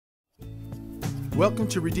Welcome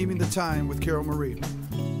to Redeeming the Time with Carol Marie.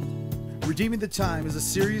 Redeeming the Time is a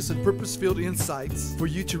series of purpose-filled insights for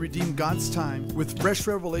you to redeem God's time with fresh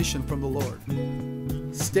revelation from the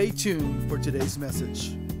Lord. Stay tuned for today's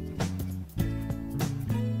message.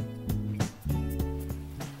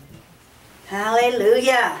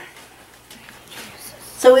 Hallelujah.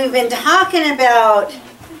 So we've been talking about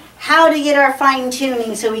how to get our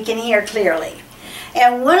fine-tuning so we can hear clearly.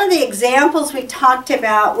 And one of the examples we talked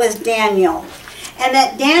about was Daniel. And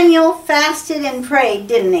that Daniel fasted and prayed,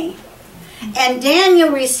 didn't he? And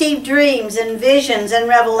Daniel received dreams and visions and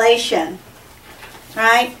revelation.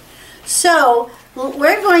 Right? So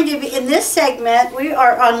we're going to be, in this segment, we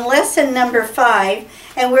are on lesson number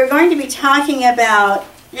 5. And we're going to be talking about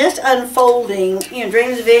just unfolding,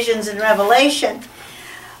 dreams, visions, and revelation.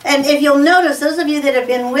 And if you'll notice, those of you that have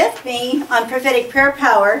been with me on Prophetic Prayer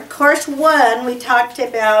Power, Course 1, we talked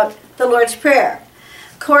about the Lord's Prayer.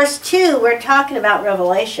 Course 2, we're talking about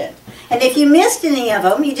Revelation. And if you missed any of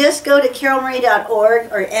them, you just go to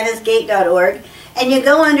carolmarie.org or annisgate.org, and you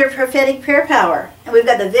go under Prophetic Prayer Power. And we've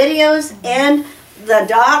got the videos and the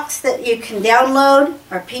docs that you can download,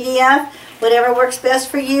 or PDF, whatever works best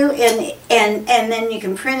for you, and then you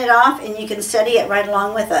can print it off and you can study it right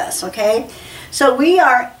along with us, okay? So we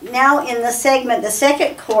are now in the segment, the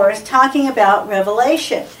second course, talking about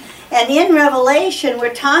Revelation. And in Revelation,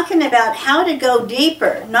 we're talking about how to go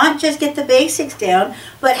deeper, not just get the basics down,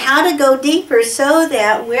 but how to go deeper so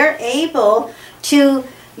that we're able to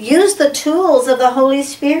use the tools of the Holy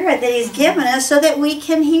Spirit that He's given us so that we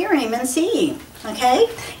can hear Him and see Him, okay?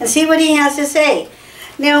 And see what He has to say.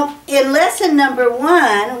 Now, in lesson number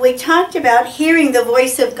 1, we talked about hearing the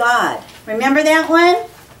voice of God. Remember that one?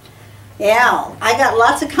 Yeah, I got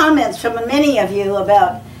lots of comments from many of you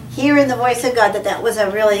about hearing the voice of God, that was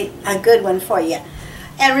a good one for you.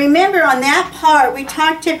 And remember, on that part, we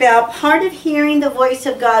talked about part of hearing the voice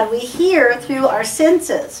of God, we hear through our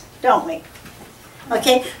senses, don't we?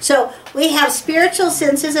 Okay, so we have spiritual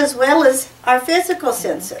senses as well as our physical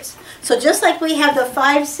senses. So just like we have the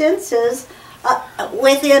 5 senses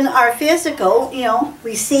within our physical,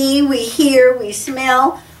 we see, we hear, we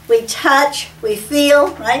smell, we touch, we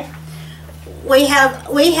feel, right? We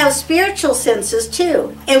have spiritual senses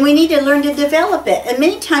too, and we need to learn to develop it. And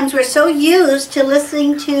many times we're so used to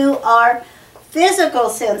listening to our physical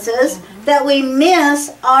senses that we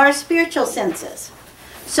miss our spiritual senses.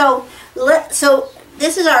 So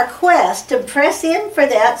this is our quest to press in for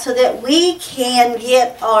that so that we can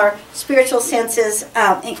get our spiritual senses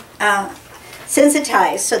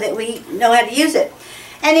sensitized so that we know how to use it.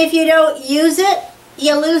 And if you don't use it,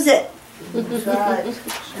 you lose it.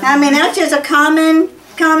 I mean, that's just a common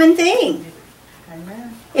thing.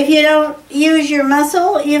 If you don't use your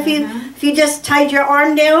muscle, if you just tied your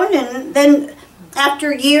arm down and then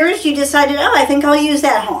after years you decided, I think I'll use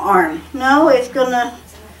that arm. No, it's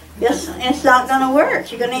not gonna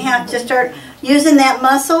work. You're gonna have to start using that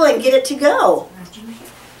muscle and get it to go.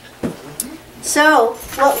 So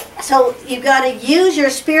you've got to use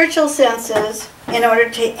your spiritual senses in order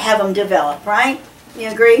to have them develop, right? You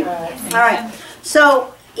agree? All right.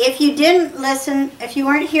 So if you didn't listen, if you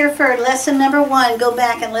weren't here for lesson number 1, go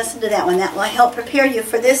back and listen to that one. That will help prepare you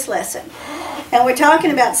for this lesson. And we're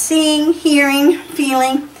talking about seeing, hearing,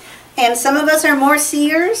 feeling. And some of us are more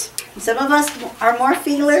seers. Some of us are more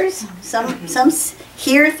feelers. Some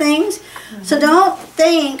hear things. So don't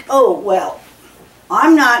think,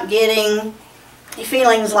 I'm not getting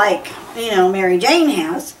feelings like, Mary Jane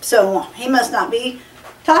has, so he must not be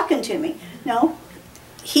talking to me. No.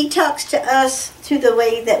 He talks to us through the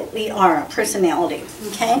way that we are, personality,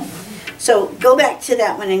 okay? So go back to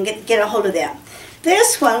that one and get a hold of that.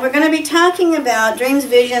 This one, we're going to be talking about dreams,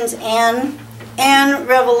 visions, and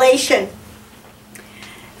revelation.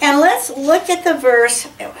 And let's look at the verse.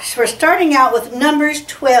 We're starting out with Numbers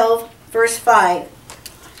 12, verse 5.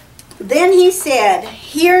 Then he said,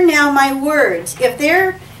 "Hear now my words. If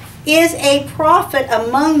there is a prophet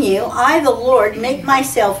among you, I, the Lord, make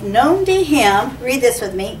myself known to him," read this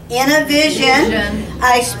with me, "in a vision.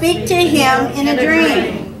 I speak to him in a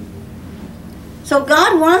dream." So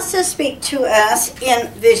God wants to speak to us in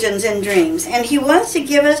visions and dreams, and He wants to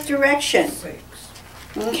give us direction.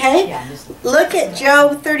 Okay? Look at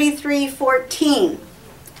Job 33:14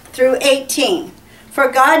 through 18. "For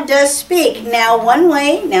God does speak, now one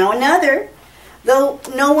way, now another, though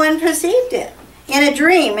no one perceived it. In a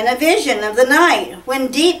dream, in a vision of the night, when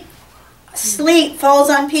deep sleep falls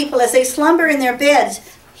on people as they slumber in their beds,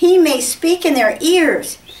 He may speak in their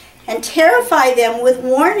ears and terrify them with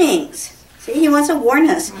warnings." See, He wants to warn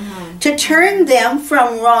us. "To turn them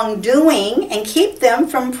from wrongdoing and keep them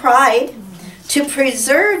from pride, to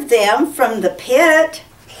preserve them from the pit,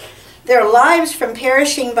 their lives from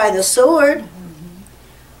perishing by the sword.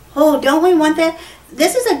 Oh, don't we want that?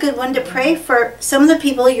 This is a good one to pray for some of the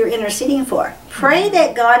people you're interceding for. Pray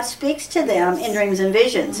that God speaks to them in dreams and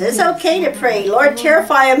visions. It's okay to pray, Lord,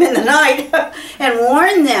 terrify them in the night and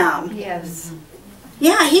warn them. Yes.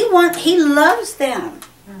 Yeah, He loves them.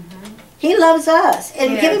 He loves us.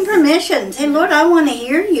 And give Him permission. Say, Lord, I want to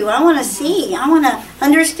hear you. I want to see. I want to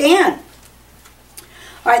understand.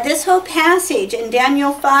 All right, this whole passage in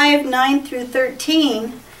Daniel 5, 9 through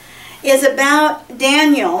 13 is about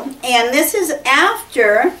Daniel. And this is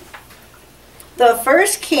after the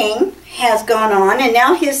first king has gone on. And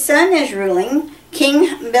now his son is ruling,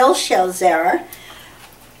 King Belshazzar.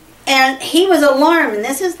 And he was alarmed. And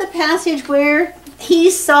this is the passage where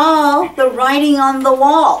he saw the writing on the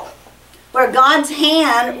wall, where God's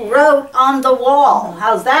hand wrote on the wall.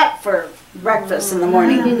 How's that for breakfast in the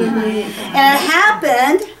morning? And it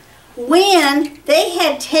happened when they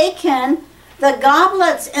had taken the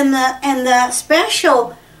goblets and the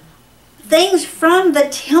special things from the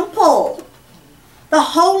temple, the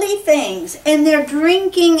holy things, and they're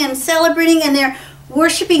drinking and celebrating and they're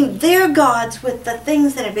worshiping their gods with the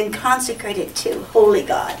things that have been consecrated to holy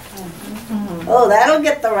God. Oh, that'll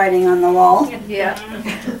get the writing on the wall. Yeah.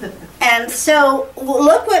 And so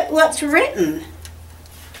look what's written.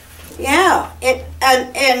 Yeah,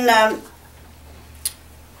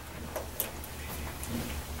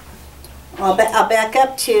 I'll back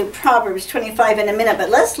up to Proverbs 25 in a minute, but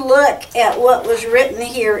let's look at what was written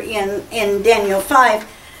here in Daniel 5.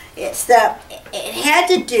 It's that it had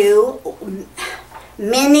to do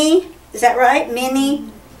many, is that right? Many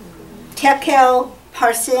tekel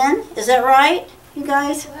parsin, is that right, you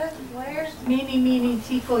guys? Where's many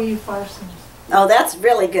tekel upharsin? Oh, that's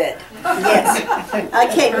really good. Yes.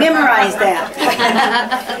 Okay, memorize that.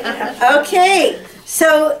 Okay,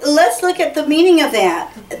 so let's look at the meaning of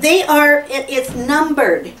that. It's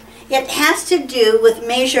numbered. It has to do with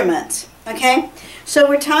measurements, okay? So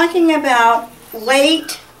we're talking about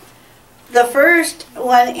weight. The first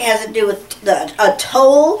one has to do with a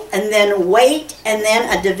toll, and then weight, and then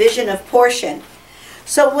a division of portion.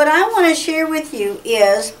 So what I want to share with you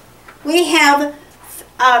is we have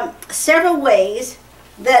several ways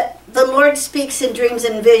that the Lord speaks in dreams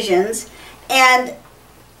and visions, and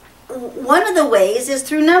one of the ways is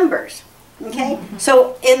through numbers. Okay,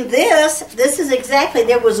 so in this is exactly,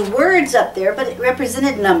 there was words up there, but it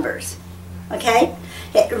represented numbers. Okay,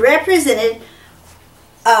 it represented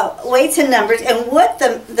weights and numbers, and what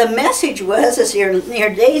the message was is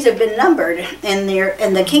your days have been numbered, and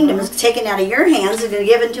the kingdom is taken out of your hands and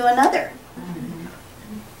given to another.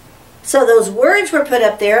 So those words were put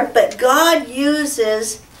up there, but God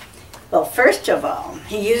uses, well, first of all,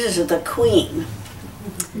 He uses the queen.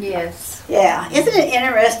 Yes. Yeah, isn't it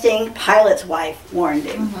interesting? Pilate's wife warned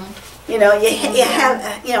him. You know, you have,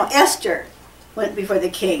 Esther went before the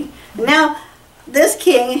king. Now, this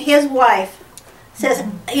king, his wife, says,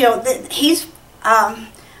 he's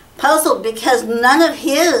puzzled because none of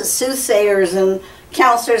his soothsayers and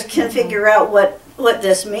counselors can figure out what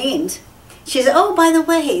this means. She said, oh, by the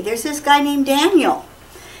way, there's this guy named Daniel.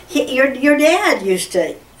 Your dad used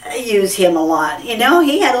to use him a lot. You know,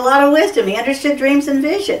 he had a lot of wisdom. He understood dreams and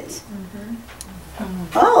visions.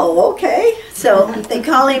 Oh, okay. So they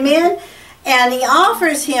call him in, and he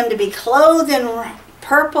offers him to be clothed in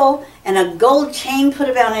purple and a gold chain put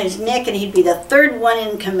about his neck, and he'd be the third one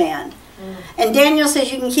in command. And Daniel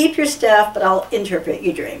says, you can keep your stuff, but I'll interpret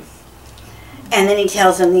your dream. And then he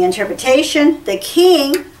tells him the interpretation. The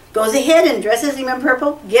king goes ahead and dresses him in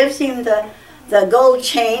purple, gives him the gold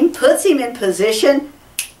chain, puts him in position,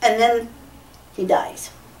 and then he dies.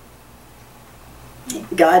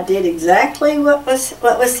 God did exactly what was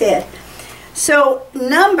said. So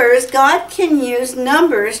numbers, God can use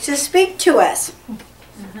numbers to speak to us.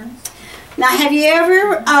 Now, have you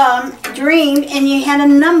ever dreamed and you had a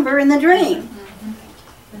number in the dream?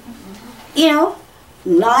 You know,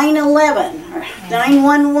 911 or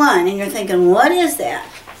 911, and you're thinking, what is that?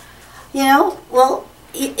 You know, well,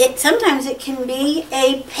 sometimes it can be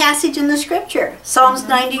a passage in the scripture, Psalms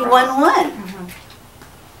 91:1.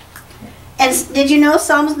 And did you know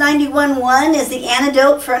Psalms 91:1 is the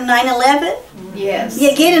antidote for 9/11? Yes.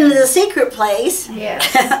 You get into the secret place,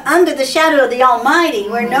 under the shadow of the Almighty,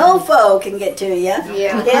 where no foe can get to you.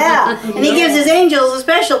 Yeah. And He gives His angels a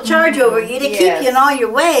special charge over you to keep you in all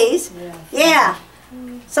your ways. Yeah.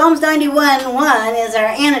 Psalms 91:1 is our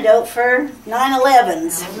antidote for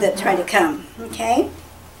 9/11s that try to come. Okay.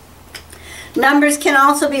 Numbers can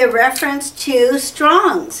also be a reference to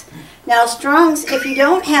Strong's. Now, Strong's, if you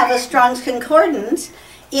don't have a Strong's Concordance,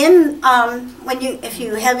 if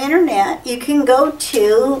you have internet, you can go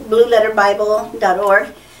to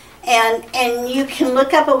blueletterbible.org and you can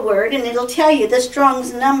look up a word and it'll tell you the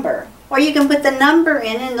Strong's number. Or you can put the number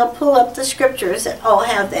in and it'll pull up the scriptures that all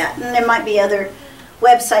have that. And there might be other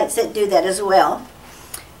websites that do that as well.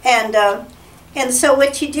 And so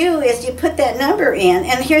what you do is you put that number in,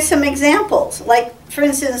 and here's some examples. Like, for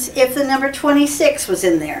instance, if the number 26 was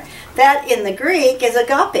in there, that in the Greek is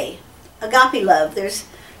agape love. There's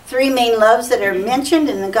 3 main loves that are mentioned,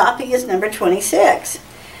 and agape is number 26.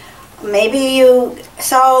 Maybe you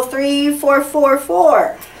saw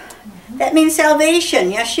 3444. That means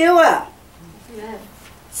salvation, Yeshua.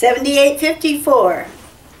 7854.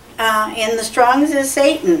 In the Strong's is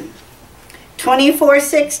Satan.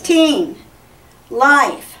 2416.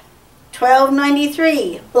 Life.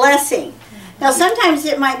 1293. Blessing. Now sometimes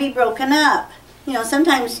it might be broken up. You know,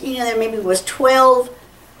 sometimes, you know, there maybe was 12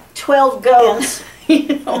 goats,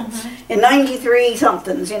 you know, and 93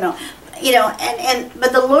 somethings, you know,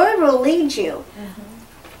 but the Lord will lead you.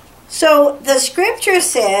 So the scripture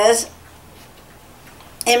says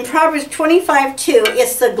in Proverbs 25:2,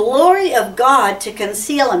 it's the glory of God to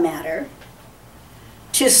conceal a matter.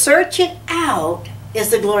 To search it out is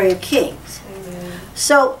the glory of kings.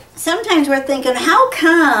 So sometimes we're thinking, how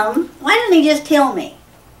come? Why didn't he just tell me?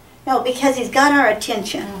 No, because he's got our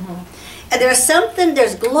attention. And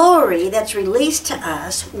there's glory that's released to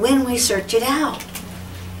us when we search it out.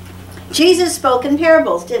 Jesus spoke in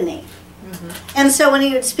parables, didn't he? And so when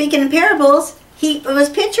he would speak in parables, it was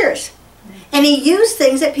pictures. And he used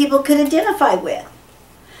things that people could identify with.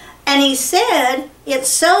 And he said it's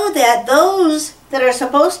so that those that are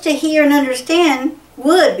supposed to hear and understand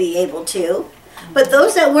would be able to, but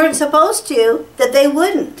those that weren't supposed to, that they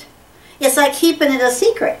wouldn't. It's like keeping it a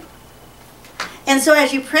secret. And so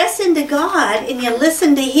as you press into God and you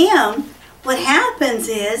listen to him, what happens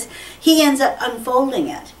is he ends up unfolding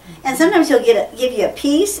it. And sometimes he'll give you a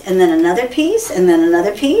piece, and then another piece, and then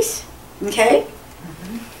another piece. Okay?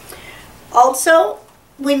 Also,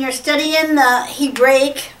 when you're studying the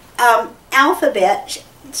Hebraic alphabet,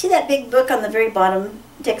 see that big book on the very bottom,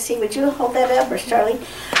 Dixie? Would you hold that up, or Charlie?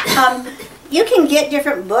 You can get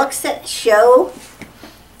different books that show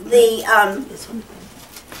the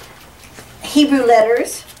Hebrew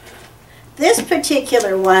letters. This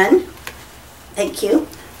particular one, thank you,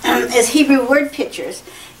 is Hebrew word pictures.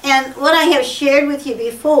 And what I have shared with you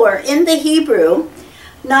before, in the Hebrew,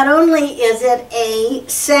 not only is it a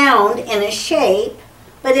sound and a shape,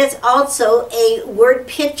 but it's also a word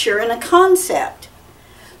picture and a concept.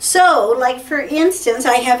 So, like for instance,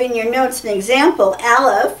 I have in your notes an example.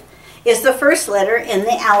 Aleph is the first letter in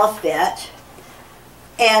the alphabet,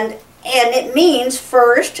 and it means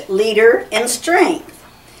first, leader, and strength.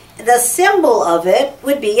 The symbol of it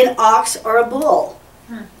would be an ox or a bull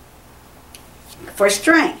for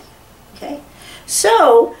strength. Okay,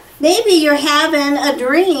 so maybe you're having a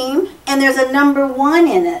dream and there's a number 1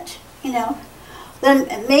 in it, you know. Then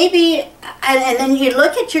maybe, and then you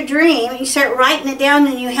look at your dream, you start writing it down,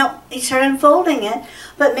 and you start unfolding it.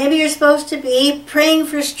 But maybe you're supposed to be praying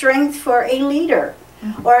for strength for a leader,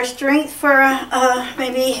 or strength for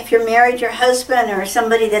maybe if you're married, your husband, or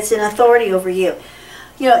somebody that's in authority over you.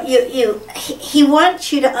 You know, he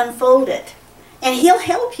wants you to unfold it, and he'll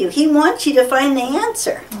help you. He wants you to find the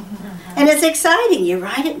answer, and it's exciting. You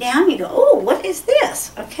write it down. You go, oh, what is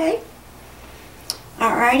this? Okay,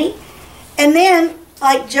 alrighty. And then,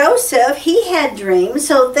 like Joseph, he had dreams,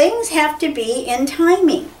 so things have to be in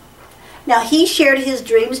timing. Now, he shared his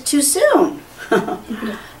dreams too soon.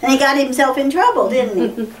 And he got himself in trouble,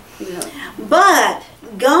 didn't he? But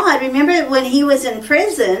God, remember when he was in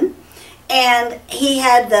prison, and he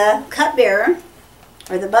had the cupbearer,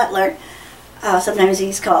 or the butler, sometimes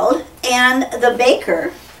he's called, and the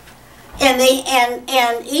baker. And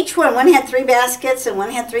each one had 3 baskets and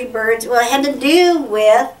one had 3 birds. Well, it had to do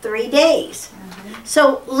with 3 days.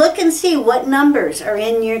 So look and see what numbers are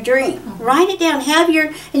in your dream. Write it down.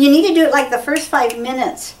 And you need to do it like the first 5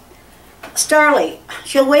 minutes. Starly,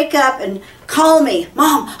 she'll wake up and call me,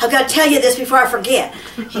 Mom, I've got to tell you this before I forget.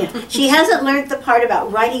 She hasn't learned the part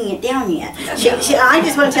about writing it down yet. I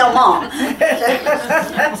just want to tell Mom.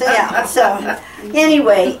 So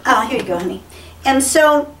anyway, here you go, honey. And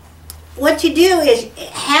so what you do is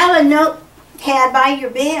have a notepad by your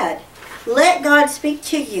bed. Let God speak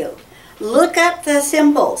to you. Look up the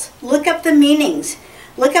symbols. Look up the meanings.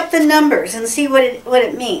 Look up the numbers and see what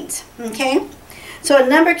it means. Okay? So a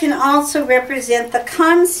number can also represent the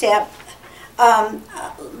concept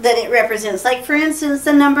that it represents. Like, for instance,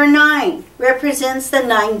 the number 9 represents the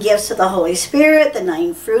 9 gifts of the Holy Spirit, the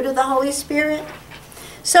 9 fruit of the Holy Spirit.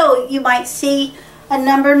 So you might see a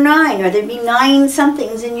number 9, or there'd be 9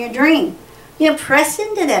 somethings in your dream. You know, press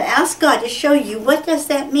into that. Ask God to show you what does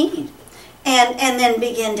that mean, and then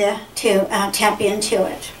begin to tap into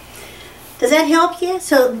it. Does that help you?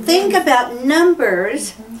 So think about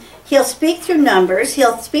numbers. He'll speak through numbers.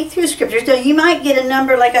 He'll speak through scriptures. So you might get a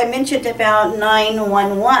number like I mentioned about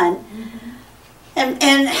 911,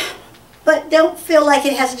 but don't feel like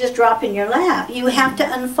it has to just drop in your lap. You have to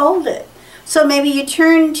unfold it. So maybe you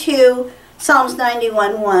turn to Psalms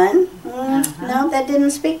 91:1. No, that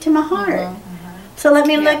didn't speak to my heart. So let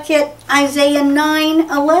me look at Isaiah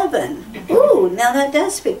 9:11. Ooh, now that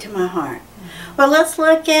does speak to my heart. Well, let's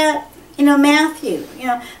look at, Matthew.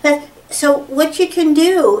 So what you can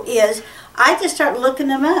do is, I just start looking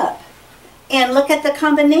them up and look at the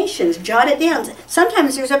combinations, jot it down.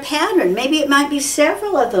 Sometimes there's a pattern. Maybe it might be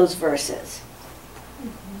several of those verses.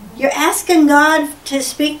 You're asking God to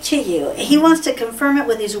speak to you. He wants to confirm it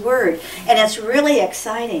with His Word. And it's really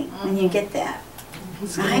exciting when you get that.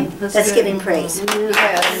 Right? Let's give Him praise.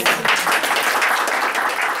 Yes.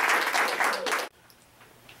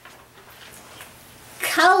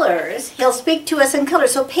 Colors, He'll speak to us in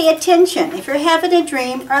colors. So pay attention. If you're having a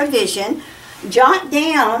dream or a vision, jot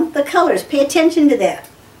down the colors. Pay attention to that.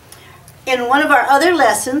 In one of our other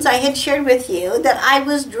lessons, I had shared with you that I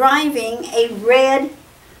was driving a red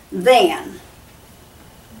van.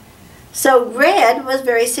 So red was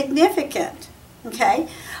very significant. Okay?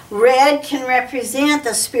 Red can represent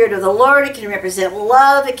the Spirit of the Lord. It can represent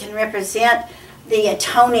love. It can represent the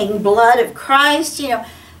atoning blood of Christ.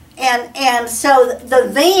 And so the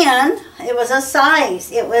van, it was a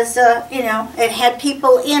size. It was, it had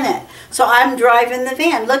people in it. So I'm driving the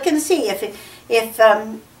van. Look and see what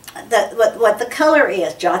the color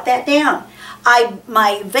is. Jot that down.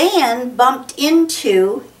 My van bumped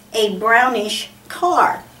into a brownish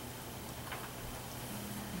car.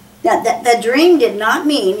 Now, the dream did not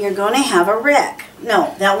mean you're going to have a wreck.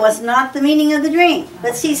 No, that was not the meaning of the dream.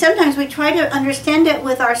 But see, sometimes we try to understand it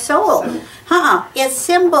with our soul. It's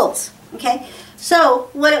symbols. Okay? So,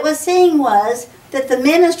 what it was saying was that the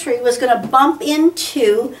ministry was going to bump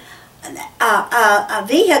into a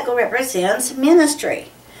vehicle represents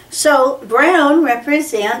ministry. So, brown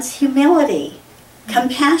represents humility,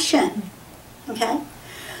 compassion. Okay?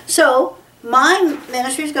 So, my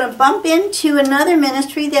ministry is going to bump into another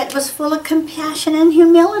ministry that was full of compassion and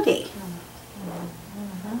humility.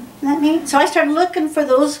 That means, so I started looking for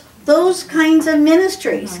those kinds of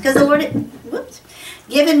ministries, because the Lord had,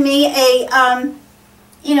 given me a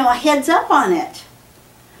heads up on it,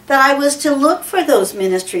 that I was to look for those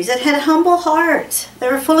ministries that had humble hearts,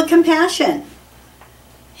 that were full of compassion.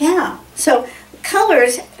 Yeah. So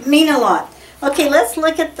colors mean a lot. Okay, let's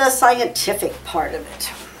look at the scientific part of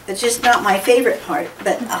it. It's just not my favorite part,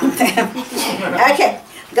 but okay.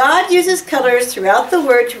 God uses colors throughout the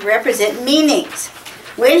Word to represent meanings.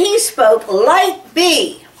 When He spoke, "Light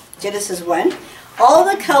be," Genesis 1, all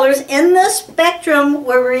the colors in the spectrum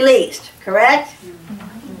were released. Correct?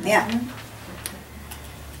 Yeah.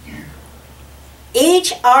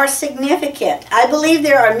 Each are significant. I believe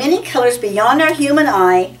there are many colors beyond our human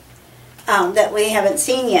eye that we haven't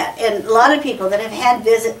seen yet. And a lot of people that have had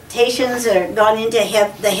visitations or gone into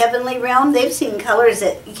the heavenly realm, they've seen colors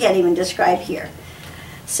that you can't even describe here.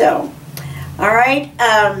 So, all right.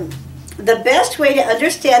 The best way to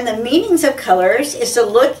understand the meanings of colors is to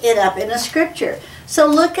look it up in a scripture. So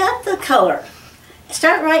look up the color.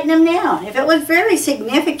 Start writing them down. If it was very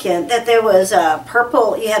significant that there was a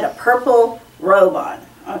purple, you had a purple robe on.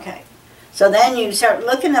 Okay. So then you start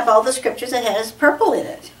looking up all the scriptures that has purple in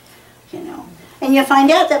it. And you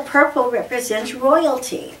find out that purple represents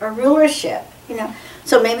royalty or rulership.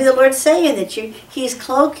 So maybe the Lord's saying that He's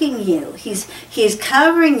cloaking you. He's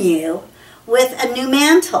covering you with a new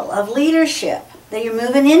mantle of leadership, that you're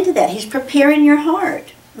moving into that. He's preparing your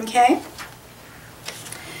heart. Okay?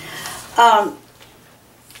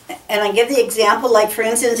 And I give the example, like for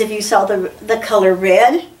instance, if you saw the color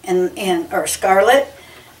red or scarlet,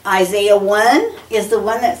 Isaiah 1 is the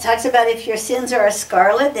one that talks about if your sins are as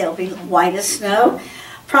scarlet, they'll be white as snow.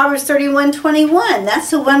 Proverbs 31:21, that's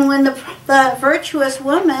the one when the virtuous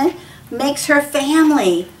woman makes her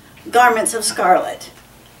family garments of scarlet.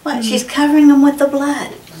 What? Mm-hmm. She's covering them with the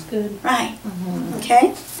blood. That's good. Right. Mm-hmm.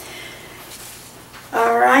 Okay.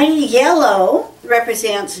 All right. Yellow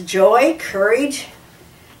represents joy, courage,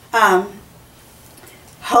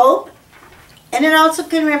 hope, and it also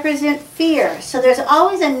can represent fear. So there's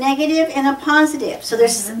always a negative and a positive. So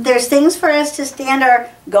there's things for us to stand our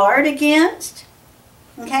guard against.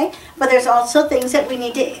 Okay? But there's also things that we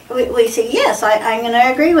need to, we say, yes, I'm going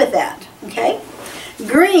to agree with that. Okay?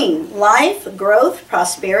 Green, life, growth,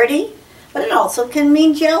 prosperity. but it also can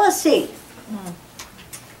mean jealousy.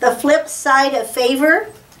 The flip side of favor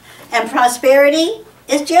and prosperity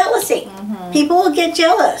is jealousy. People will get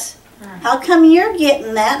jealous. How come you're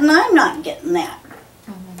getting that and I'm not getting that?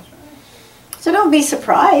 So don't be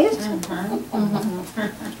surprised.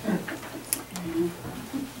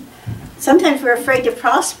 Sometimes we're afraid to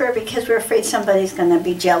prosper because we're afraid somebody's going to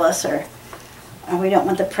be jealous, or we don't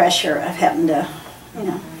want the pressure of having to,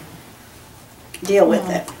 deal with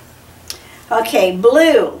it. Okay,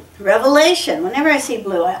 blue, revelation. Whenever I see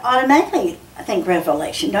blue, I automatically think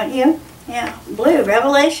revelation, don't you? Yeah, blue,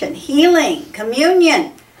 revelation, healing,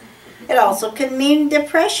 communion. It also can mean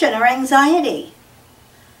depression or anxiety.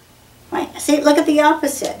 Right? See, look at the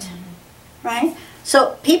opposite. Right?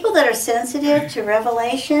 So people that are sensitive to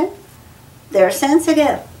revelation, they're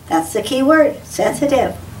sensitive. That's the key word,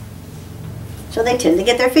 sensitive. So they tend to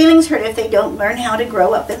get their feelings hurt if they don't learn how to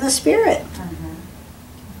grow up in the Spirit.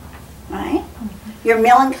 Right? Your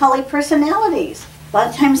melancholy personalities. A lot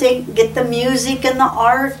of times they get the music and the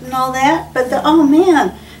art and all that, but oh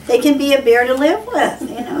man, they can be a bear to live with,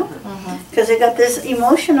 because they got this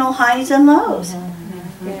emotional highs and lows.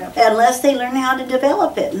 Unless they learn how to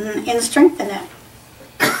develop it and strengthen it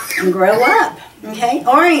and grow up. Okay,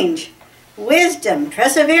 orange, wisdom,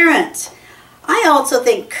 perseverance. I also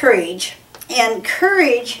think courage. And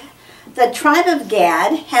courage, the tribe of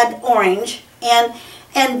Gad had orange, and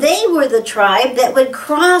they were the tribe that would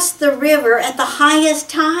cross the river at the highest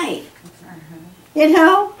tide.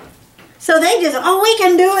 So they just, we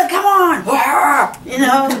can do it, come on.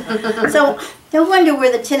 So no wonder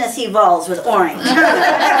we're the Tennessee Vols with orange.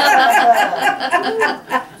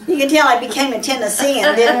 You can tell I became a Tennessean,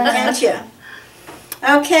 can't you?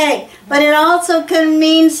 Okay, but it also can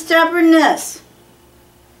mean stubbornness.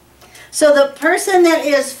 So the person that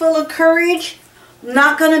is full of courage,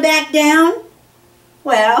 not going to back down,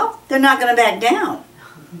 well, they're not going to back down,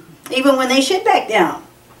 even when they should back down.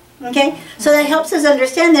 Okay? So that helps us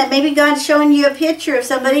understand that maybe God's showing you a picture of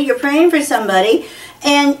somebody, you're praying for somebody,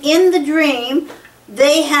 and in the dream,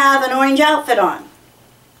 they have an orange outfit on.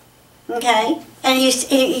 Okay? And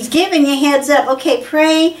he's giving you heads up. Okay,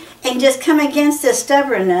 pray and just come against this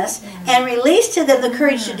stubbornnness and release to them the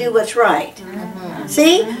courage to do what's right.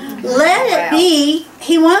 See? Let it be.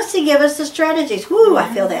 He wants to give us the strategies. Woo,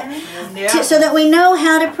 I feel that. So that we know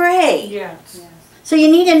how to pray. Yes. So you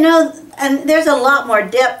need to know, and there's a lot more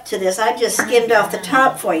depth to this. I just skimmed off the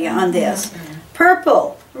top for you on this.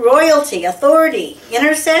 Purple, royalty, authority,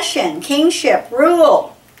 intercession, kingship,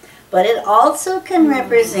 rule. But it also can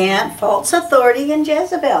represent false authority and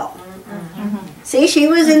Jezebel. See, she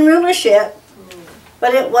was in rulership,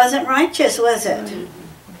 but it wasn't righteous, was it?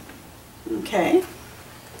 Okay.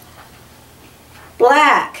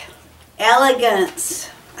 Black, elegance.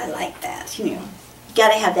 I like that. You got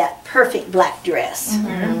to have that perfect black dress.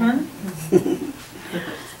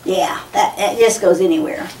 Yeah, that just goes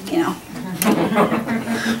anywhere,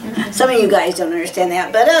 Some of you guys don't understand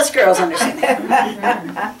that, but us girls understand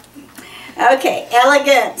that. Okay,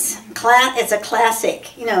 elegance. It's a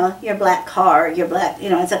classic. Your black car, your black,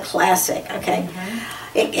 it's a classic, okay?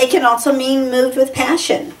 It can also mean moved with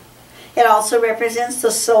passion. It also represents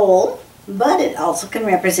the soul, but it also can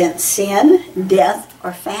represent sin, death,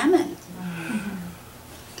 or famine.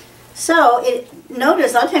 So,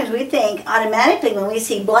 notice a lot of times we think, automatically when we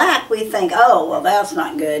see black, we think, oh, well, that's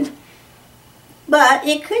not good. But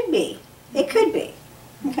it could be. It could be.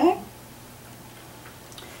 Okay?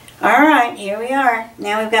 All right, here we are.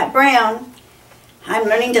 Now we've got brown. I'm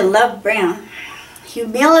learning to love brown.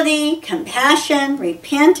 Humility, compassion,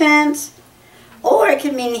 repentance, or it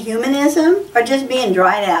can mean humanism or just being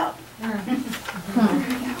dried out.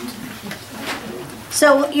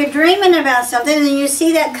 So you're dreaming about something and you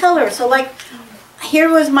see that color. So like here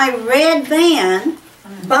was my red van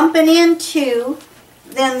bumping into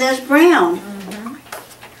then this brown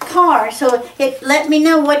car. So it let me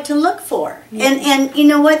know what to look for. And you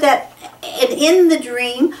know what, that in the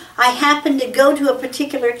dream I happened to go to a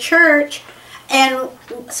particular church, and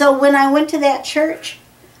so when I went to that church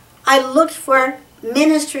I looked for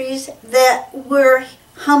ministries that were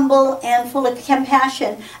humble and full of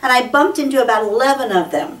compassion, and I bumped into about 11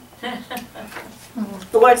 of them.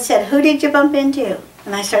 The Lord said, who did you bump into?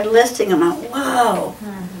 And I started listing them. I went, whoa.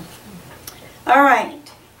 All right.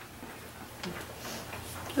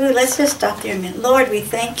 Ooh, let's just stop there a minute. Lord, we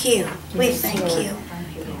thank you. We thank you.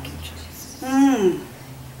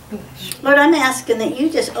 Lord, I'm asking that you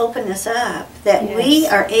just open us up, that we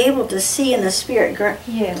are able to see in the Spirit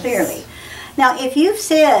clearly. Now, if you've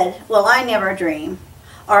said, well, I never dream,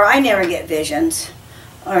 or I never get visions,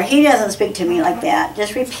 or he doesn't speak to me like that,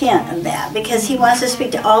 just repent of that, because he wants to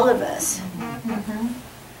speak to all of us.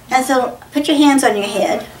 And so put your hands on your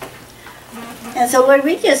head. And so Lord,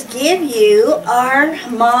 we just give you our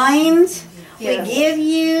minds. Yes. We give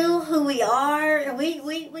you who we are. And we.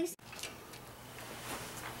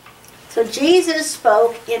 So Jesus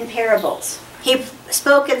spoke in parables. He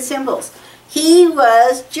spoke in symbols. He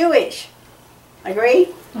was Jewish. Agree?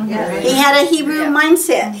 Yes. He had a Hebrew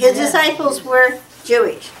mindset. His disciples were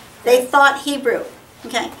Jewish. They thought Hebrew.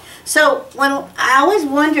 Okay. So when I always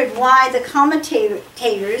wondered why the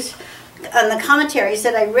commentators and the commentaries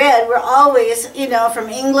that I read were always, from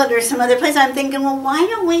England or some other place. I'm thinking, well, why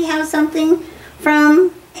don't we have something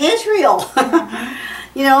from Israel?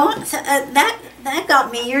 So, that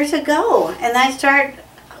got me years ago, and I started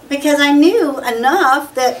because I knew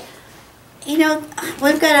enough that.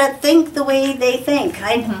 We've got to think the way they think.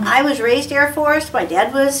 I was raised Air Force. My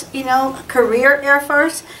dad was, career Air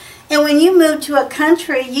Force. And when you moved to a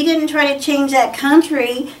country, you didn't try to change that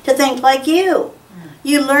country to think like you.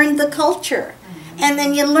 You learned the culture. And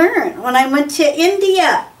then you learn. When I went to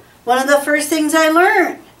India, one of the first things I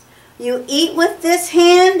learned, you eat with this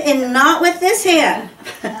hand and not with this hand.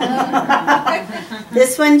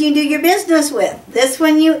 This one you do your business with. This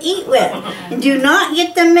one you eat with. And do not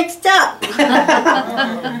get them mixed up.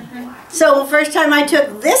 So the first time I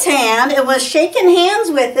took this hand and was shaking hands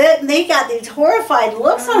with it, and they got these horrified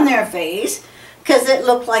looks on their face because it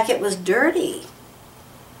looked like it was dirty.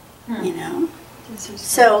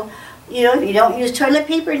 So, if you don't use toilet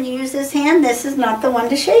paper and you use this hand, this is not the one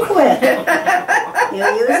to shake with. You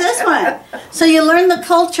use this one. So you learn the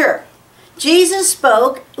culture. Jesus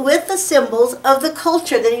spoke with the symbols of the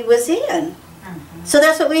culture that he was in. So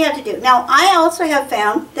that's what we have to do. Now, I also have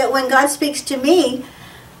found that when God speaks to me,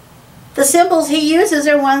 the symbols he uses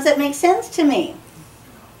are ones that make sense to me.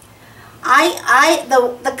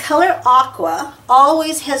 The color aqua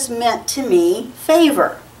always has meant to me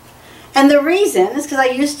favor. And the reason is because I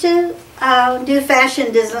used to do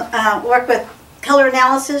fashion design, work with color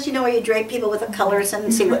analysis, where you drape people with the colors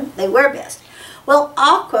and see what they wear best. Well,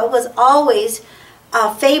 aqua was always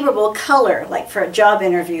a favorable color, like for job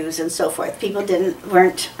interviews and so forth. People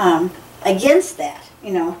weren't against that.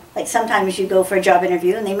 Like sometimes you go for a job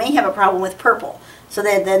interview and they may have a problem with purple. So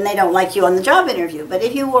then they don't like you on the job interview. But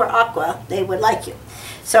if you wore aqua, they would like you.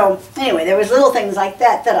 So anyway, there was little things like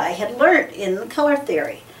that I had learned in the color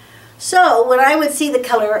theory. So when I would see the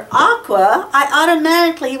color aqua, I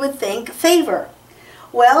automatically would think favor.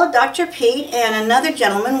 Well, Dr. Pete and another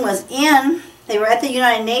gentleman they were at the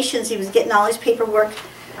United Nations. He was getting all his paperwork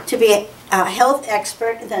to be a health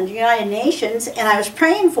expert at the United Nations, and I was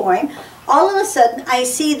praying for him. All of a sudden, I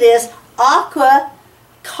see this aqua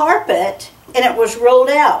carpet, and it was rolled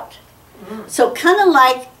out. So kind of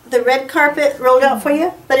like the red carpet rolled out for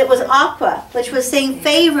you, but it was aqua, which was saying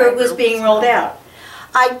favor was being rolled out.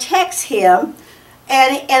 I text him,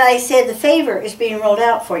 and I said, the favor is being rolled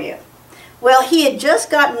out for you. Well, he had just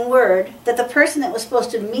gotten word that the person that was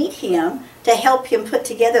supposed to meet him to help him put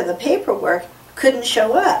together the paperwork couldn't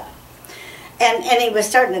show up. And he was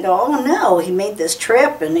starting to go, oh no, he made this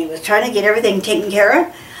trip, and he was trying to get everything taken care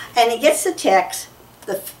of. And he gets the text,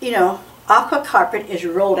 aqua carpet is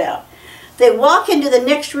rolled out. They walk into the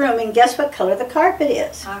next room, and guess what color the carpet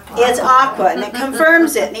is? Aqua. It's aqua, and it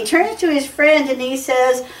confirms it. And he turns to his friend, and he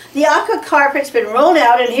says, the aqua carpet's been rolled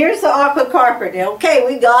out, and here's the aqua carpet. Okay,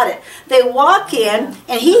 we got it. They walk in,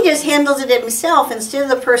 and he just handles it himself instead of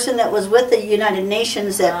the person that was with the United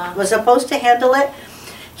Nations that was supposed to handle it.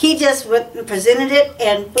 He just went and presented it,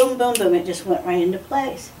 and boom, boom, boom, it just went right into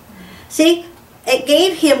place. See? It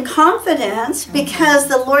gave him confidence because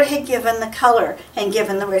the Lord had given the color and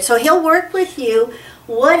given the word. So he'll work with you.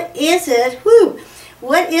 What is it?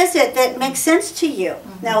 What is it that makes sense to you?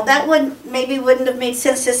 Now that one maybe wouldn't have made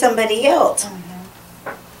sense to somebody else.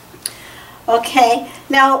 Okay.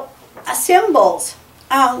 Now symbols.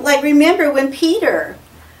 Like remember when Peter,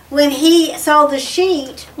 when he saw the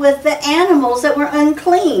sheet with the animals that were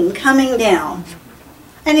unclean coming down,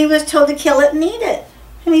 and he was told to kill it and eat it.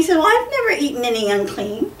 And he said, well, I've never eaten any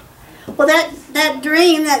unclean. Well, that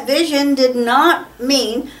dream, that vision did not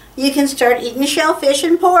mean you can start eating shellfish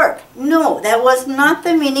and pork. No, that was not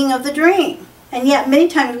the meaning of the dream. And yet many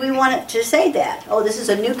times we want it to say that. Oh, this is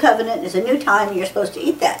a new covenant, it's a new time, you're supposed to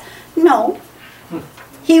eat that. No.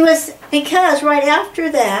 Because right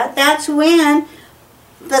after that, that's when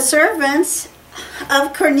the servants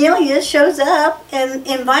of Cornelius shows up and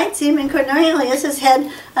invites him, and Cornelius has had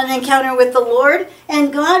an encounter with the Lord,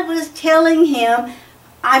 and God was telling him,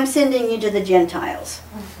 I'm sending you to the Gentiles.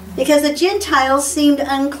 Because the Gentiles seemed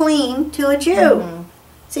unclean to a Jew.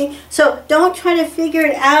 See? So don't try to figure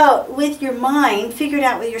it out with your mind. Figure it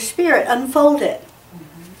out with your spirit. Unfold it.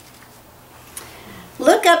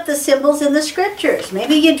 Look up the symbols in the scriptures.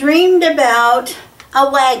 Maybe you dreamed about a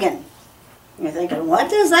wagon. You're thinking, what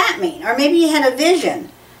does that mean? Or maybe you had a vision.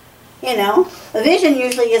 You know, a vision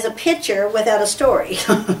usually is a picture without a story.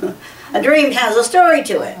 A dream has a story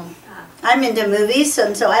to it. I'm into movies,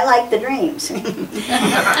 and so I like the dreams.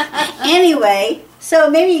 Anyway, so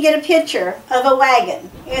maybe you get a picture of a wagon.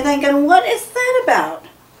 You're thinking, what is that about?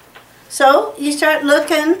 So you start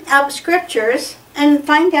looking up scriptures and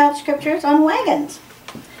find out scriptures on wagons.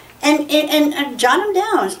 And jot them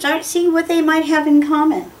down. Start seeing what they might have in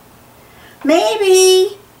common.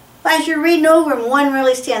 Maybe as you're reading over them, one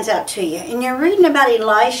really stands out to you. And you're reading about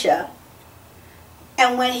Elisha.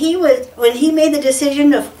 And when he made the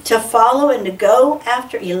decision to follow and to go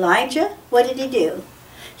after Elijah, what did he do?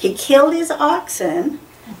 He killed his oxen,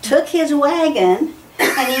 took his wagon,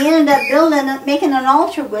 and he ended up making an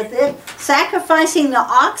altar with it, sacrificing the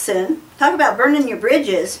oxen. Talk about burning your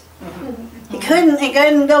bridges. He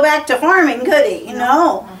couldn't go back to farming, could he?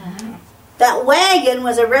 No. That wagon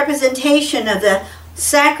was a representation of the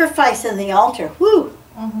sacrifice in the altar. Woo!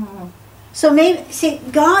 So maybe, see,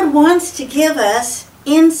 God wants to give us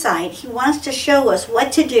insight. He wants to show us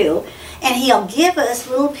what to do, and He'll give us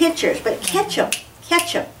little pictures, but catch them.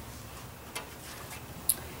 Catch them.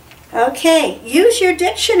 Okay, use your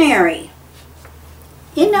dictionary.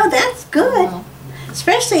 You know, that's good.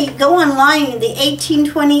 Especially go online, the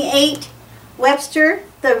 1828 Webster,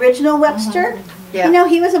 the original Webster. Yeah. You know,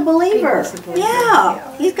 he was a believer. He was a believer.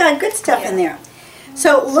 Yeah, he's got good stuff in there.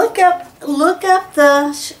 So look up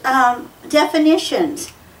the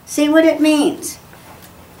definitions. See what it means.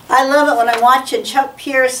 I love it when I'm watching Chuck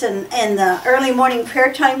Pierce in the early morning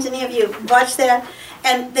prayer times. Any of you watch that?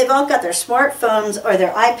 And they've all got their smartphones or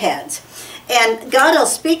their iPads. And God will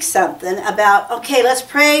speak something about, okay, let's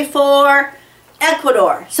pray for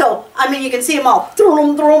Ecuador. So, I mean, you can see them all,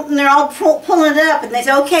 and they're all pulling it up. And they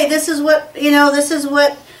say, okay, this is what,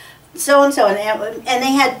 so-and-so. And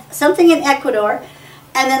they had something in Ecuador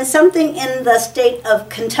and then something in the state of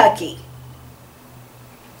Kentucky.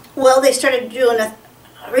 Well, they started doing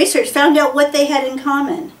research, found out what they had in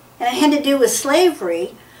common. And it had to do with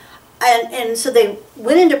slavery. And so they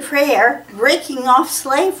went into prayer, breaking off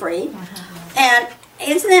slavery. And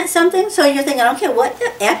isn't that something? So you're thinking, okay, what?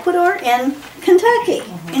 Ecuador and Kentucky,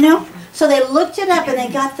 you know? So they looked it up and they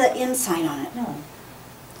got the insight on it.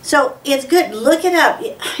 So it's good. Look it up.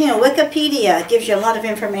 You know, Wikipedia gives you a lot of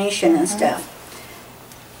information and stuff.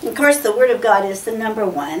 Of course, the Word of God is the number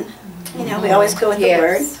one. You know, we always go with the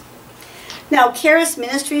Word. Now,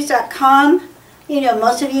 KarisMinistries.com. You know,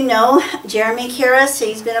 most of you know Jeremy Karis.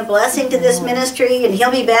 He's been a blessing to this ministry, and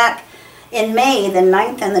he'll be back in May, the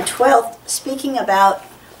 9th and the 12th, speaking about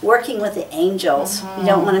working with the angels. You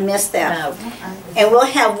don't want to miss that. And we'll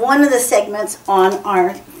have one of the segments on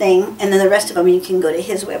our thing, and then the rest of them you can go to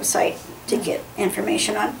his website to get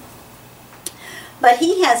information on. But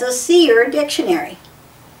he has a seer dictionary.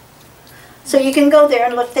 So you can go there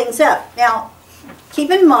and look things up. Now, keep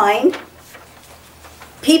in mind,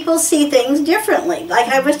 people see things differently. Like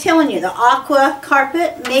I was telling you, the aqua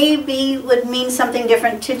carpet maybe would mean something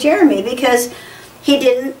different to Jeremy because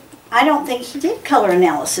I don't think he did color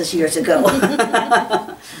analysis years ago.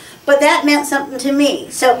 But that meant something to me.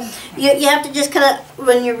 So you have to just kind of,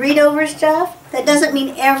 when you read over stuff, that doesn't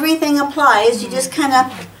mean everything applies. You just kind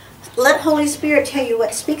of let Holy Spirit tell you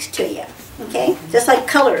what speaks to you. Okay? Just like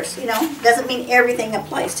colors, you know, doesn't mean everything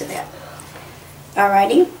applies to that.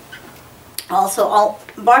 Alrighty? Also, all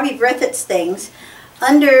Barbie Griffith's things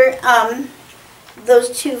under those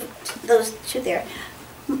two there.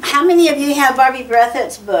 How many of you have Barbie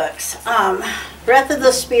Griffith's books? Breath of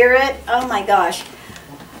the Spirit. Oh my gosh!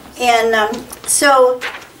 And so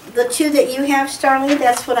the two that you have, Starling,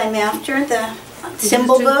 that's what I'm after. The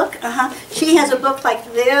symbol book. She has a book like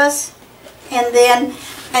this, and then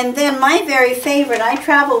my very favorite. I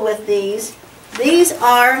travel with these. These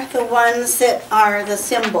are the ones that are the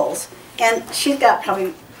symbols. And she's got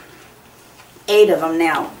probably 8 of them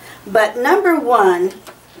now. But number 1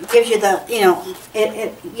 gives you the, you know,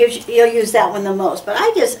 it gives you, you'll use that one the most. But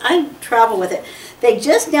I travel with it. They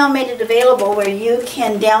just now made it available where you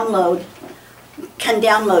can download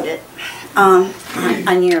it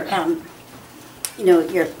on your, you know,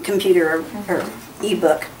 your computer or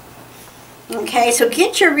ebook. Okay, so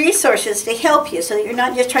get your resources to help you so that you're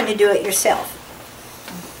not just trying to do it yourself.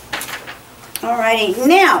 Alrighty,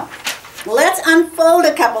 now, let's unfold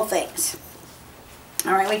a couple things.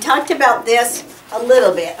 All right, we talked about this a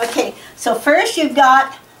little bit. Okay, so first you've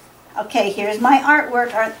got Okay, here's my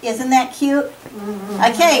artwork. Isn't that cute?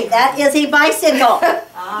 Okay, that is a bicycle.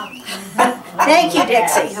 Thank you,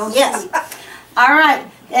 Dixie. Yes. All right,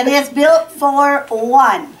 and it's built for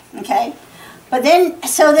one. Okay, but then,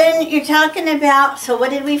 so then you're talking about, so what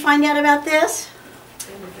did we find out about this?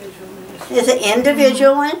 It's an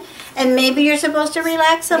individual one, and maybe you're supposed to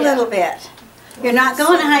relax a little bit. You're not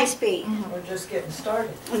going high speed. We're just getting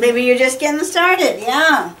started. Maybe you're just getting started,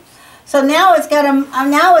 yeah. So now it's got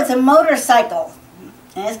now it's a motorcycle,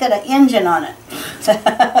 and it's got an engine on it.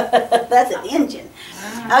 That's an engine.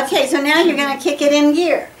 Okay, so now you're going to kick it in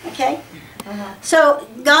gear, okay? So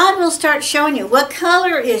God will start showing you, what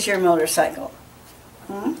color is your motorcycle?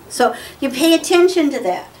 So you pay attention to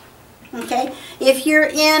that, okay? If you're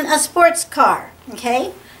in a sports car,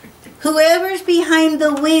 okay, whoever's behind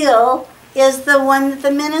the wheel is the one that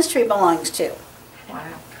the ministry belongs to.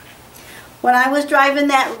 Wow. When I was driving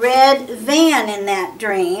that red van in that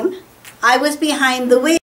dream, I was behind the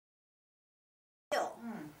wheel.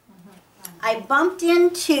 I bumped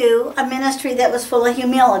into a ministry that was full of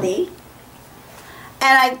humility,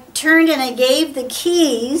 and I turned and I gave the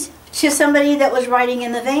keys to somebody that was riding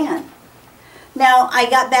in the van. Now, I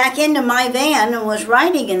got back into my van and was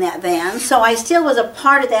riding in that van, so I still was a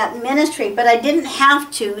part of that ministry, but I didn't have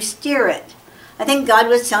to steer it. I think God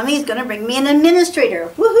was telling me He's going to bring me an administrator.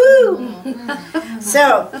 Woohoo!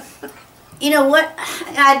 So, you know what?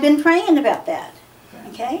 I'd been praying about that.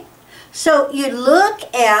 Okay? So you look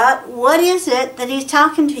at what is it that He's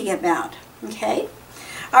talking to you about. Okay?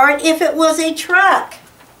 All right, if it was a truck,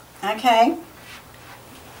 okay?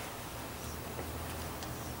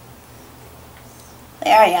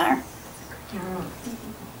 There you are.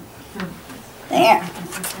 There.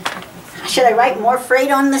 Should I write more freight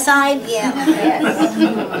on the side?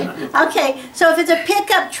 Yeah. Okay, so if it's a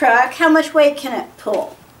pickup truck, how much weight can it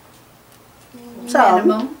pull?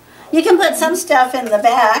 Minimum. You can put some stuff in the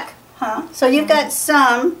back, huh? So you've got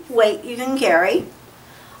some weight you can carry.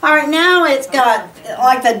 All right, now it's got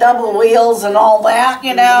like the double wheels and all that,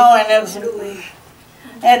 you know,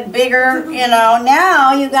 and bigger, you know.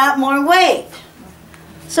 Now you got more weight.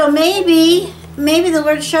 So maybe the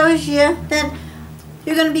Lord shows you that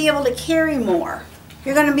you're going to be able to carry more.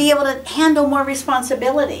 You're going to be able to handle more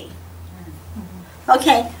responsibility.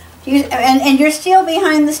 Okay, and you're still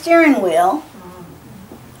behind the steering wheel.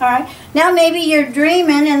 All right. Now maybe you're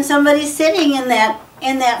dreaming and somebody's sitting in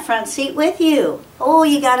that front seat with you. Oh,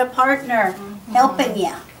 you got a partner helping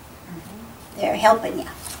you. They're helping you.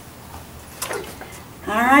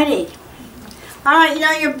 All righty. All right. You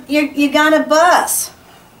know you got a bus.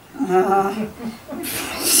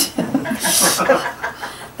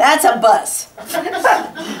 That's a bus.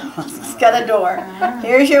 It's got a door.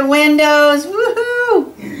 Here's your windows.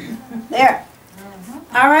 Woohoo! There.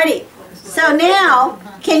 Alrighty. So now,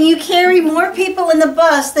 can you carry more people in the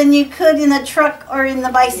bus than you could in the truck or in the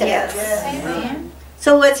bicycle? Yes.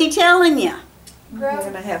 So what's he telling you? You're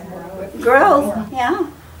going to have more. Grow. Yeah.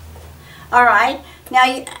 All right.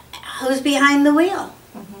 Now, who's behind the wheel?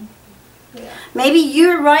 Maybe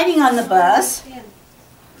you're riding on the bus,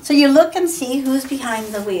 so you look and see who's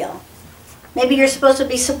behind the wheel. Maybe you're supposed to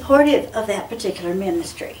be supportive of that particular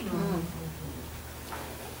ministry.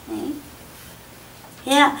 Okay.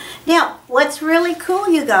 Yeah. Now, what's really cool,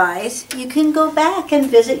 you guys, you can go back and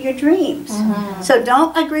visit your dreams. So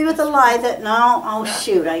don't agree with the lie that, no, oh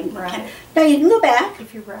shoot, I can't. No, you can go back.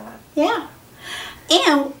 If you're right. Yeah.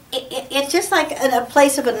 And it's just like a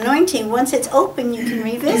place of anointing. Once it's open, you can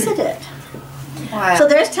revisit it. Wow. So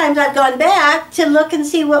there's times I've gone back to look and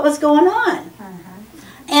see what was going on.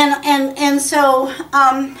 And so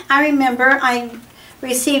I remember I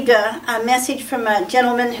received a message from a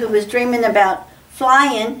gentleman who was dreaming about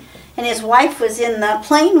flying, and his wife was in the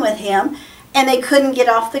plane with him, and they couldn't get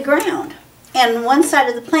off the ground. And one side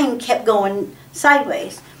of the plane kept going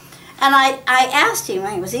sideways. And I asked him,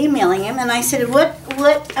 I was emailing him, and I said, what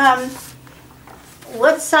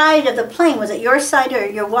side of the plane, was it your side or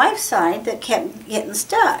your wife's side that kept getting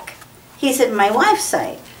stuck? He said, my wife's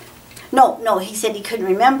side. No, he said he couldn't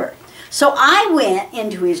remember. So I went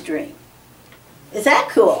into his dream. Is that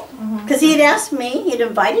cool? Because he had asked me, he'd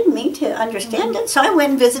invited me to understand it, so I went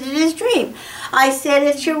and visited his dream. I said,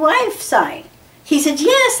 it's your wife's side. He said,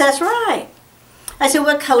 yes, that's right. I said,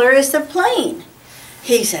 what color is the plane?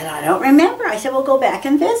 He said, I don't remember. I said, well, go back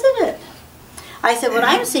and visit it. I said, what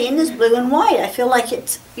I'm seeing is blue and white. I feel like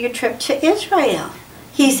it's your trip to Israel.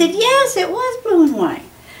 He said, yes, it was blue and white.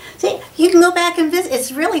 See, you can go back and visit.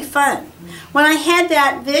 It's really fun. When I had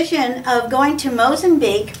that vision of going to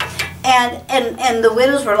Mozambique and the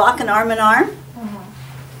widows were locking arm in arm,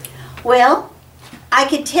 well, I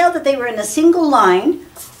could tell that they were in a single line,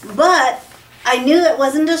 but I knew it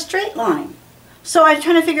wasn't a straight line. So I was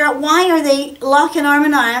trying to figure out, why are they locking arm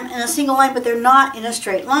in a single line, but they're not in a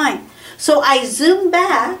straight line? So I zoomed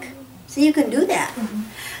back. See, you can do that.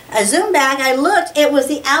 I zoomed back, I looked, it was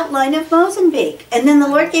the outline of Mozambique. And then the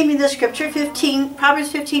Lord gave me the scripture,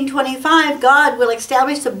 Proverbs 15:25, God will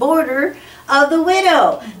establish the border of the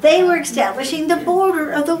widow. They were establishing the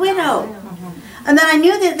border of the widow. And then I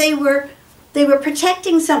knew that they were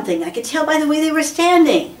protecting something. I could tell by the way they were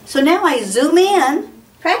standing. So now I zoom in.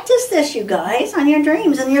 Practice this, you guys, on your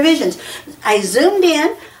dreams and your visions. I zoomed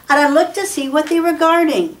in, and I looked to see what they were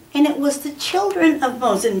guarding. And it was the children of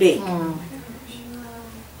Mozambique.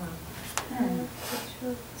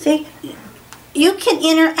 See, you can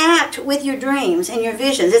interact with your dreams and your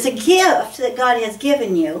visions. It's a gift that God has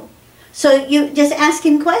given you. So you just ask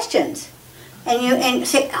him questions. And you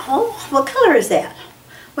say, oh, what color is that?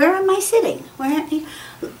 Where am I sitting? Where am I?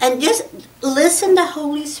 And just listen to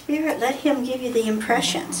Holy Spirit. Let him give you the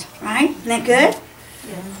impressions. Right? Isn't that good?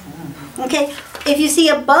 Yeah. Okay. If you see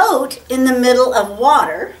a boat in the middle of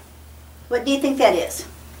water, what do you think that is?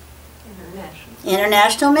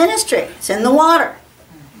 International ministry. It's in the water.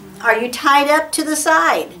 Are you tied up to the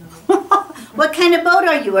side? What kind of boat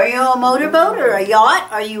are you? Are you a motorboat or a yacht?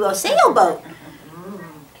 Are you a sailboat?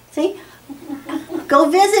 See? Go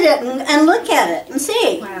visit it and look at it and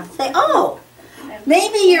see. Wow. Say, oh,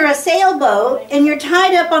 maybe you're a sailboat and you're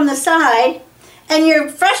tied up on the side and you're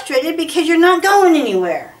frustrated because you're not going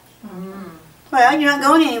anywhere. Well, you're not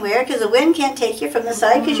going anywhere because the wind can't take you from the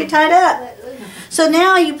side because you're tied up. So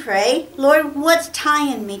now you pray, Lord, what's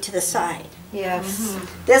tying me to the side? Yes.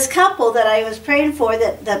 This couple that I was praying for,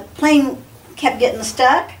 that the plane kept getting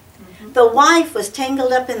stuck, the wife was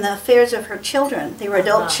tangled up in the affairs of her children. They were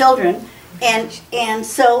adult children, and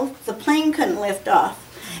so the plane couldn't lift off.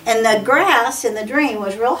 And the grass in the dream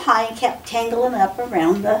was real high and kept tangling up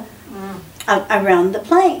around the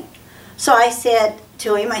plane. So I said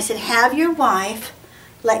to him, I said, have your wife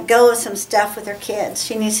let go of some stuff with her kids.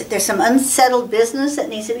 There's some unsettled business that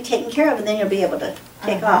needs to be taken care of, and then you'll be able to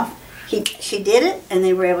take off. She did it, and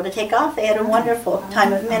they were able to take off. They had a wonderful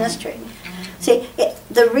time of ministry. See,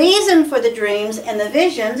 the reason for the dreams and the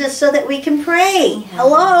visions is so that we can pray.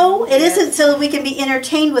 Hello? It isn't so that we can be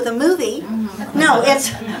entertained with a movie. No, it's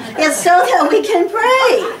so that we can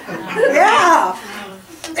pray. Yeah.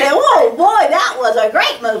 Say, oh boy, that was a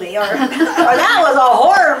great movie, or that was a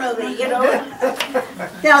horror movie, you know.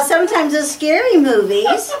 Now, sometimes the scary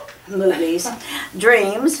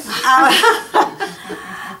dreams,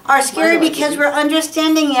 are scary because we're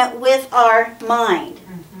understanding it with our mind.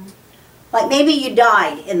 Like maybe you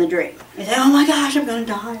died in the dream. You say, oh my gosh, I'm going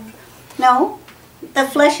to die. No, the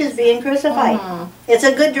flesh is being crucified. It's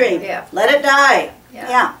a good dream. Yeah. Let it die.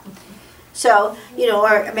 Yeah. So, you know,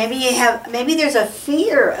 or maybe there's a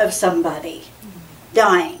fear of somebody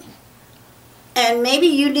dying. And maybe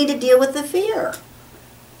you need to deal with the fear.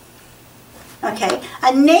 Okay,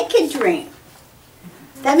 a naked dream.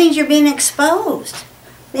 That means you're being exposed.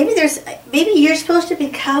 Maybe you're supposed to be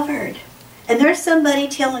covered. And there's somebody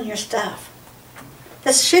telling your stuff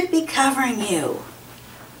that should be covering you.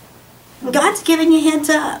 God's giving you heads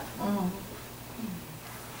up.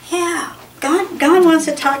 Yeah. God wants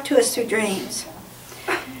to talk to us through dreams.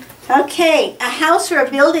 Okay, a house or a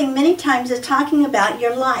building many times is talking about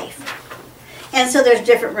your life. And so there's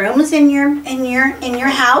different rooms in your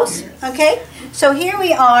house, okay? So here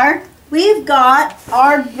we are. We've got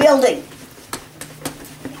our building.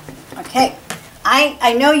 Okay.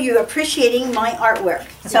 I know you're appreciating my artwork.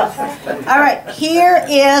 So, all right, here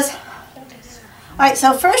is, all right,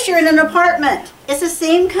 so first you're in an apartment. It's the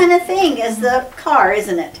same kind of thing as the car,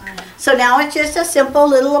 isn't it? So now it's just a simple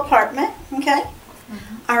little apartment, okay?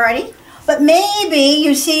 Alrighty. But maybe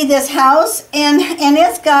you see this house and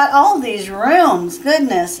it's got all these rooms,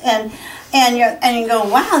 goodness, and you go,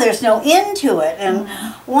 wow, there's no end to it, and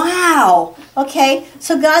wow, okay,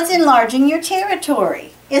 so God's enlarging your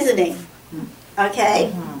territory, isn't he?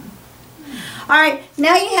 Okay? All right,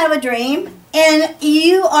 now you have a dream, and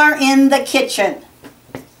you are in the kitchen.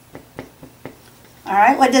 All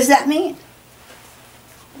right, what does that mean?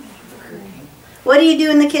 What do you do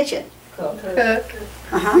in the kitchen? Cook.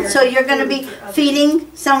 So you're going to be feeding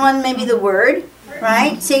someone maybe the word,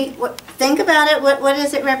 right? See, think about it. What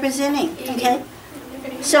is it representing? Okay.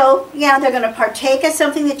 So yeah, they're going to partake of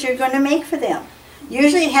something that you're going to make for them.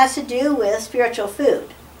 Usually it has to do with spiritual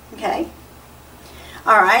food. Okay.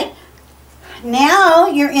 All right. Now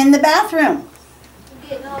you're in the bathroom. You're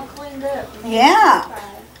getting all cleaned up. Yeah.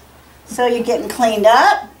 So you're getting cleaned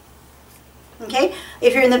up. Okay.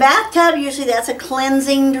 If you're in the bathtub, usually that's a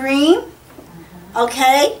cleansing dream.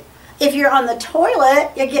 Okay? If you're on the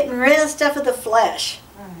toilet, you're getting rid of stuff of the flesh.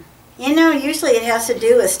 You know, usually it has to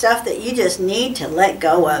do with stuff that you just need to let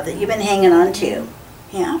go of, that you've been hanging on to.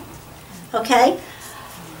 Yeah? Okay?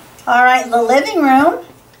 All right, the living room.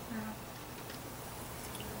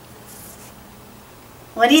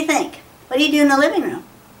 What do you think? What do you do in the living room?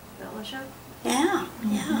 Fellowship. Yeah,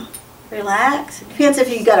 yeah. Relax. It depends if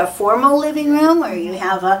you've got a formal living room or you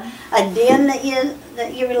have a den that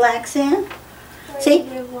you relax in. See?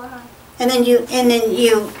 And then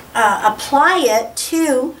you apply it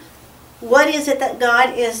to what is it that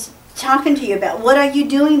God is talking to you about. What are you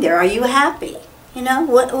doing there? Are you happy? You know,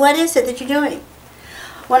 what is it that you're doing?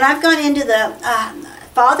 When I've gone into the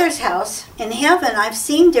Father's house in heaven, I've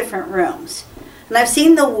seen different rooms. And I've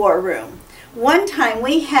seen the war room. One time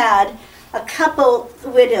we had a couple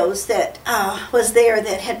widows that was there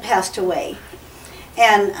that had passed away.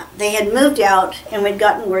 And they had moved out, and we'd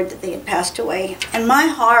gotten word that they had passed away. And my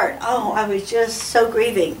heart, I was just so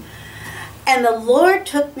grieving. And the Lord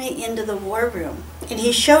took me into the war room, and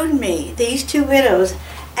He showed me these two widows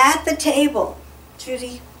at the table.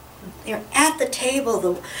 Judy, they're at the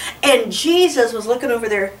table, and Jesus was looking over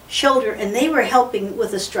their shoulder, and they were helping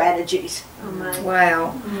with the strategies.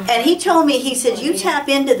 Wow. And He told me, He said, you tap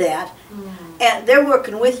into that, and they're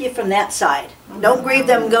working with you from that side. Don't grieve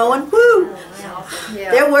them going, whoo!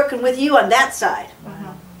 Yeah. They're working with you on that side.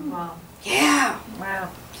 Wow. Yeah. Wow.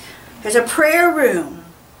 There's a prayer room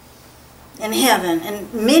in heaven,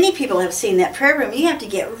 and many people have seen that prayer room. You have to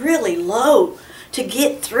get really low to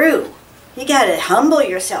get through. You got to humble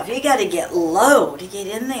yourself. You got to get low to get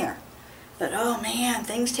in there. But oh man,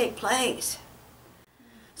 things take place.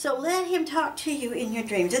 So let Him talk to you in your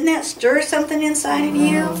dreams. Doesn't that stir something inside of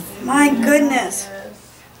you? My goodness.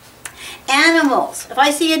 Animals. If I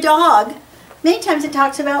see a dog, many times it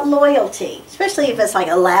talks about loyalty, especially if it's like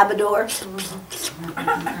a Labrador.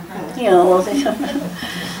 You know.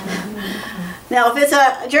 Now, if it's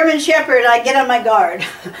a German Shepherd, I get on my guard.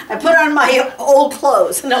 I put on my old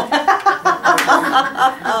clothes. No.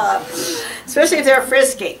 Especially if they're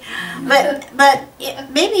frisky. But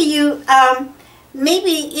maybe you,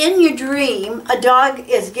 maybe in your dream, a dog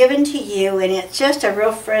is given to you, and it's just a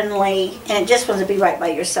real friendly, and it just wants to be right by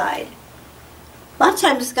your side. A lot of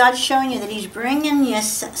times God's showing you that He's bringing you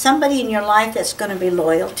somebody in your life that's going to be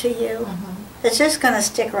loyal to you, that's just going to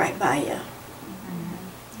stick right by you.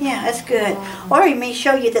 Yeah, that's good. Or He may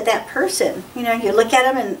show you that person, you know, you look at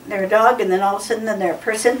them and they're a dog, and then all of a sudden they're a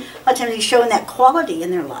person. A lot of times He's showing that quality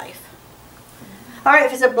in their life. All right,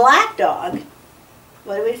 if it's a black dog,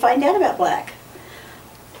 what do we find out about black?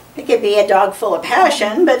 It could be a dog full of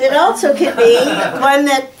passion, but it also could be one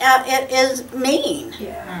that it is mean.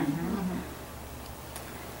 Yeah.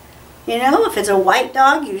 You know, if it's a white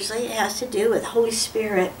dog, usually it has to do with Holy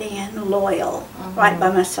Spirit being loyal, right by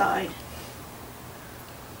my side.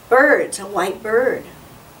 Birds, a white bird,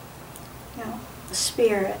 you know, the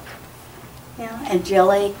Spirit, you know,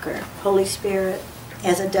 angelic or Holy Spirit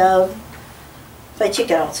as a dove. But you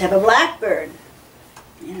could also have a blackbird.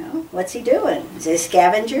 You know, what's he doing? Is he a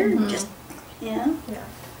scavenger? Just, you know,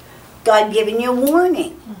 God giving you a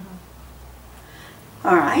warning.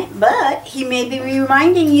 All right, but He may be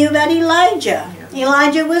reminding you about Elijah.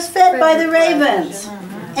 Elijah was fed by the ravens.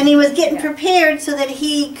 And he was getting prepared so that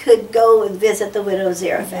he could go and visit the widow of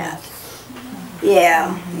Zarephath.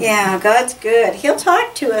 Yeah, God's good. He'll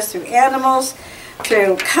talk to us through animals,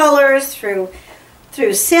 through colors, through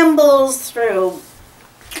symbols, through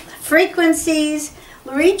frequencies.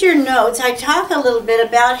 Read your notes. I talk a little bit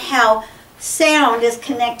about how sound is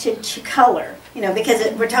connected to color. You know, because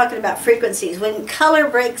we're talking about frequencies. When color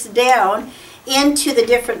breaks down into the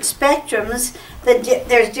different spectrums,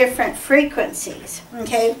 there's different frequencies,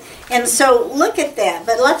 okay? And so look at that.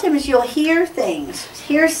 But a lot of times you'll hear things,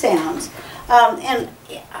 hear sounds. And,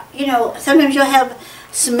 you know, sometimes you'll have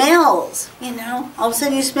smells, you know. All of a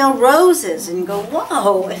sudden you smell roses and you go,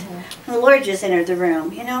 whoa. And the Lord just entered the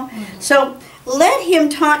room, you know. So let Him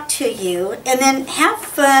talk to you and then have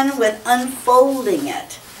fun with unfolding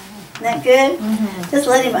it. Isn't that good? Just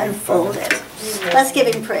let Him unfold it. Let's give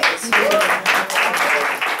Him praise.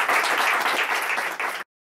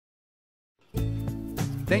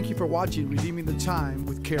 Thank you for watching Redeeming the Time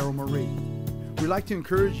with Carol Marie. We'd like to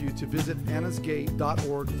encourage you to visit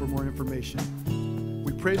annasgate.org for more information.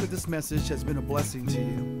 We pray that this message has been a blessing to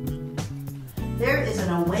you. There is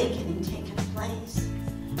an awakening taking place,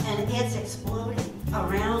 and it's exploding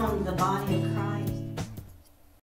around the body of